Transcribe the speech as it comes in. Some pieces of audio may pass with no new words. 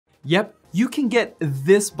Yep, you can get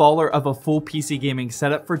this baller of a full PC gaming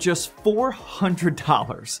setup for just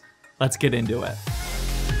 $400. Let's get into it.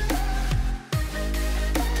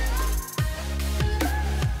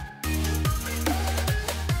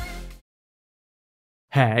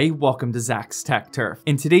 Hey, welcome to Zach's Tech Turf.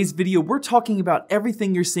 In today's video, we're talking about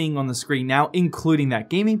everything you're seeing on the screen now, including that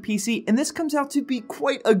gaming PC, and this comes out to be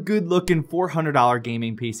quite a good looking $400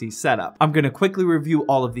 gaming PC setup. I'm gonna quickly review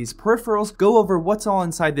all of these peripherals, go over what's all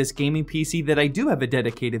inside this gaming PC that I do have a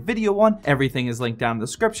dedicated video on. Everything is linked down in the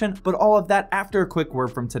description, but all of that after a quick word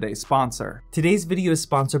from today's sponsor. Today's video is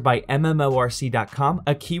sponsored by MMORC.com,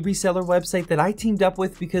 a key reseller website that I teamed up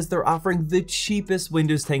with because they're offering the cheapest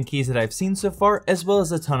Windows 10 keys that I've seen so far, as well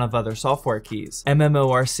as a ton of other software keys.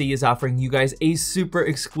 MMORC is offering you guys a super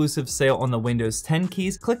exclusive sale on the Windows 10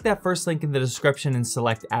 keys. Click that first link in the description and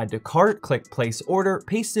select add to cart, click place order,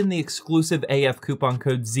 paste in the exclusive AF coupon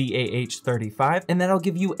code ZAH35, and that'll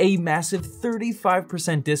give you a massive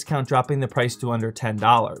 35% discount, dropping the price to under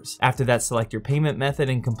 $10. After that, select your payment method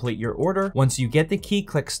and complete your order. Once you get the key,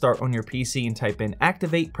 click start on your PC and type in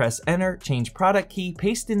activate, press enter, change product key,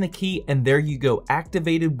 paste in the key, and there you go,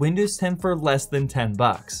 activated Windows 10 for less than $10.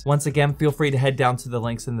 Once again, feel free to head down to the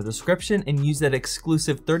links in the description and use that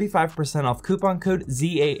exclusive 35% off coupon code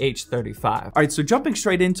ZAH35. All right, so jumping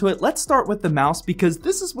straight into it, let's start with the mouse because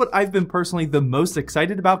this is what I've been personally the most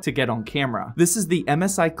excited about to get on camera. This is the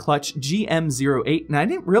MSI Clutch GM08, and I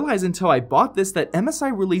didn't realize until I bought this that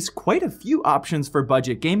MSI released quite a few options for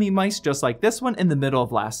budget gaming mice, just like this one in the middle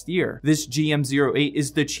of last year. This GM08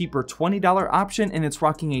 is the cheaper $20 option, and it's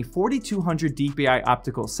rocking a 4200 dpi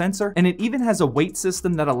optical sensor, and it even has a weight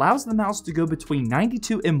system that allows the mouse to go between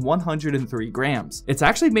 92 and 103 grams. It's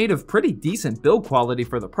actually made of pretty decent build quality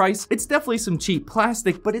for the price. It's definitely some cheap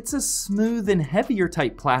plastic, but it's a smooth and heavier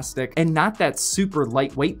type plastic and not that super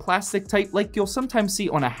lightweight plastic type like you'll sometimes see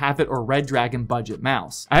on a Havit or Red Dragon budget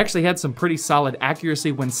mouse. I actually had some pretty solid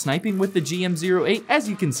accuracy when sniping with the GM08, as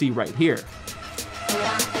you can see right here.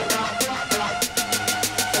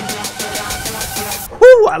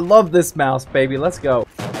 Woo! I love this mouse, baby. Let's go.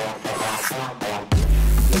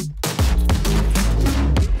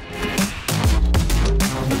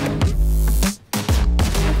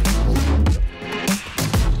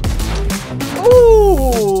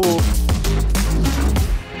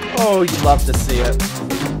 Oh, you'd love to see it.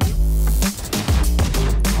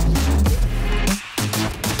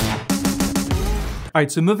 All right,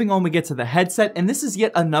 so moving on, we get to the headset, and this is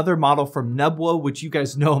yet another model from Nubwo, which you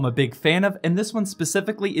guys know I'm a big fan of, and this one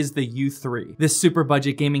specifically is the U3. This super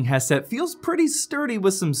budget gaming headset feels pretty sturdy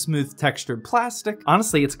with some smooth textured plastic.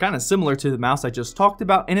 Honestly, it's kind of similar to the mouse I just talked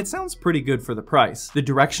about, and it sounds pretty good for the price. The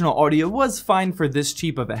directional audio was fine for this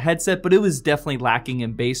cheap of a headset, but it was definitely lacking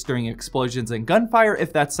in bass during explosions and gunfire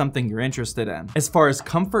if that's something you're interested in. As far as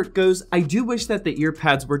comfort goes, I do wish that the ear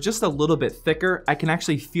pads were just a little bit thicker. I can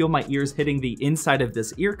actually feel my ears hitting the inside of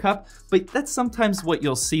this ear cup, but that's sometimes what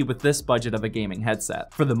you'll see with this budget of a gaming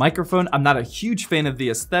headset. For the microphone, I'm not a huge fan of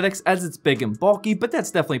the aesthetics as it's big and bulky, but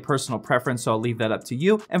that's definitely personal preference, so I'll leave that up to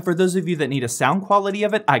you. And for those of you that need a sound quality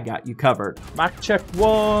of it, I got you covered. Mic check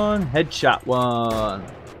 1, headshot 1.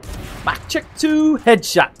 Mic check 2,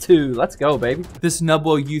 headshot 2. Let's go, baby. This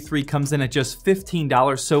Nubwo U3 comes in at just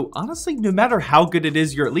 $15, so honestly, no matter how good it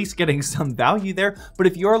is, you're at least getting some value there. But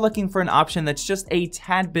if you're looking for an option that's just a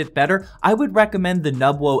tad bit better, I would recommend the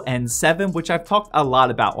Nubwo N7, which I've talked a lot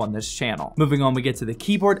about on this channel. Moving on, we get to the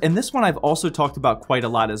keyboard, and this one I've also talked about quite a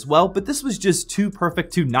lot as well, but this was just too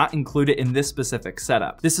perfect to not include it in this specific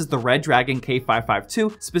setup. This is the Red Dragon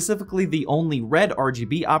K552, specifically the only red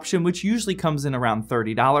RGB option, which usually comes in around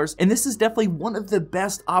 $30, and this is definitely one of the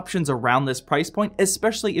best options around this price point,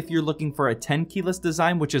 especially if you're looking for a 10 keyless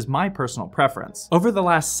design, which is my personal preference. Over the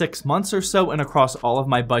last 6 months or so, and across all of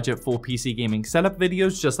my budget full PC gaming setup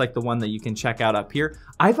videos, just like the one that you can check out up here,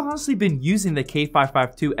 I've honestly been using the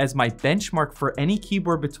K552 as my benchmark for any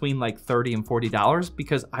keyboard between like $30 and $40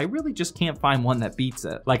 because I really just can't find one that beats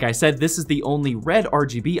it. Like I said, this is the only red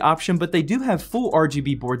RGB option, but they do have full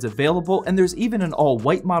RGB boards available, and there's even an all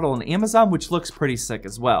white model on Amazon, which looks pretty sick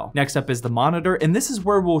as well. Next up is the monitor, and this is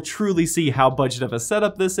where we'll truly see how budget of a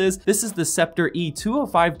setup this is. This is the Scepter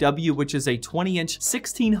E205W, which is a 20-inch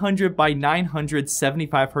 1600 by 900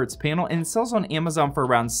 75Hz panel, and it sells on Amazon for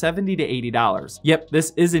around $70 to $80. Yep,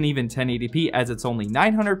 this isn't even 1080p as it's only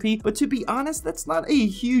 900p, but to be honest, that's not a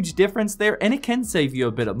huge difference there, and it can save you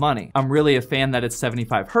a bit of money. I'm really a fan that it's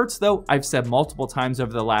 75Hz though. I've said multiple times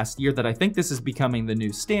over the last year that I think this is becoming the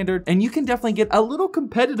new standard, and you can definitely get a little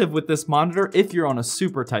competitive with this monitor if you're on a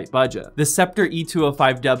super tight budget. The Scepter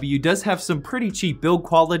E205W does have some pretty cheap build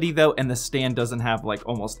quality though, and the stand doesn't have like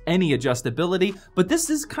almost any adjustability, but this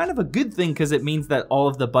is kind of a good thing because it means that all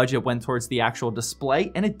of the budget went towards the actual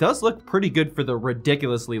display, and it does look pretty good for the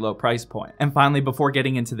ridiculously low price point. And finally, before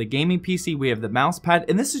getting into the gaming PC, we have the mouse pad,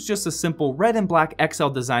 and this is just a simple red and black XL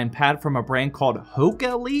design pad from a brand called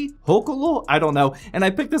Hokalo? I don't know, and I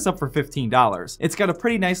picked this up for $15. It's got a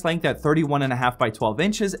pretty nice length at 31.5 by 12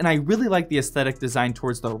 inches, and I really like the aesthetic design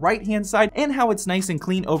towards the right hand side and how it's nice and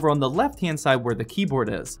clean over on the left hand side where the keyboard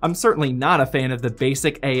is. I'm certainly not a fan of the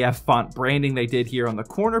basic AF font branding they did here on the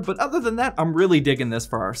corner, but other than that, I'm really digging this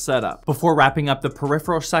for our setup. Before wrapping up the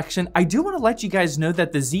peripheral section, I do want to let you guys know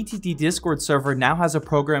that the ZTT Discord server now has a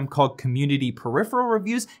program called Community Peripheral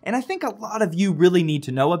Reviews, and I think a lot of you really need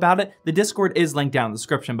to know about it. The Discord is linked down in the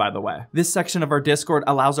description, by the way. This section of our Discord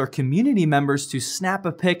allows our community members to snap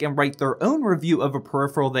a pic and write their own review of a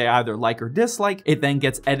peripheral they either like or dislike. It then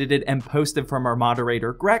gets edited and posted from our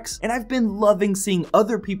moderator Grex, and I've been loving seeing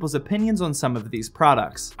other people's opinions on some of these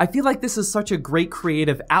products. I feel like this is such a great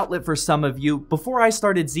creative outlet for some of you. Before I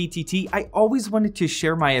started ZTT, I always wanted to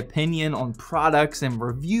share my opinion on products and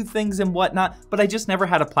review things and whatnot, but I just never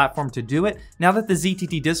had a platform to do it. Now that the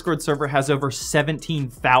ZTT Discord server has over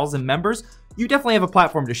 17,000 members, you definitely have a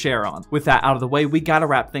platform to share on. With that out of the way, we gotta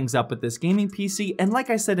wrap things up with this gaming PC, and like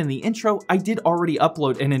I said in the intro, I did already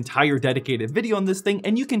upload an entire dedicated video on this thing,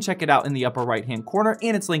 and you can check it out in the upper right hand corner,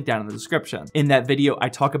 and it's linked down in the description. In that video, I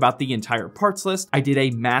talk about the entire parts list, I did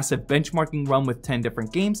a massive benchmarking run with 10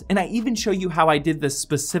 different games, and I even show you how I did this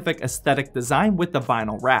specific aesthetic design with the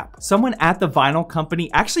vinyl wrap. Someone at the vinyl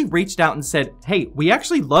company actually reached out and said, hey, we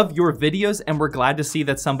actually love your videos, and we're glad to see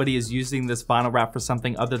that somebody is using this vinyl wrap for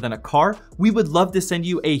something other than a car. We would love to send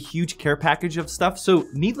you a huge care package of stuff, so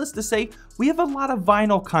needless to say, we have a lot of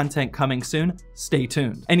vinyl content coming soon. Stay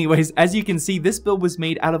tuned. Anyways, as you can see, this build was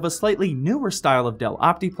made out of a slightly newer style of Dell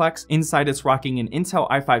Optiplex. Inside, it's rocking an Intel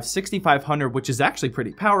i5-6500, which is actually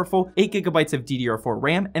pretty powerful, 8GB of DDR4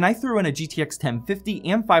 RAM, and I threw in a GTX 1050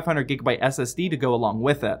 and 500GB SSD to go along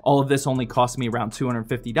with it. All of this only cost me around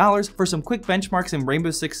 $250. For some quick benchmarks, in Rainbow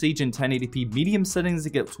Six Siege in 1080p medium settings,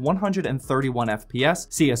 it gets 131 FPS.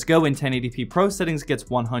 CSGO in 1080p Pro settings gets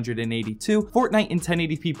 182. Fortnite in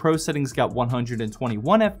 1080p Pro settings got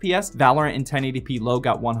 121 FPS. Valorant in 1080p low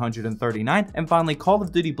got 139. And finally, Call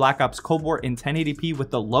of Duty Black Ops Cold War in 1080p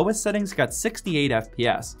with the lowest settings got 68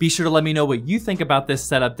 FPS. Be sure to let me know what you think about this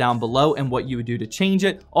setup down below and what you would do to change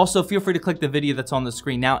it. Also, feel free to click the video that's on the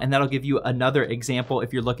screen now, and that'll give you another example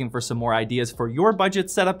if you're looking for some more ideas for your budget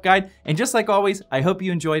setup guide. And just like always, I hope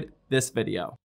you enjoyed this video.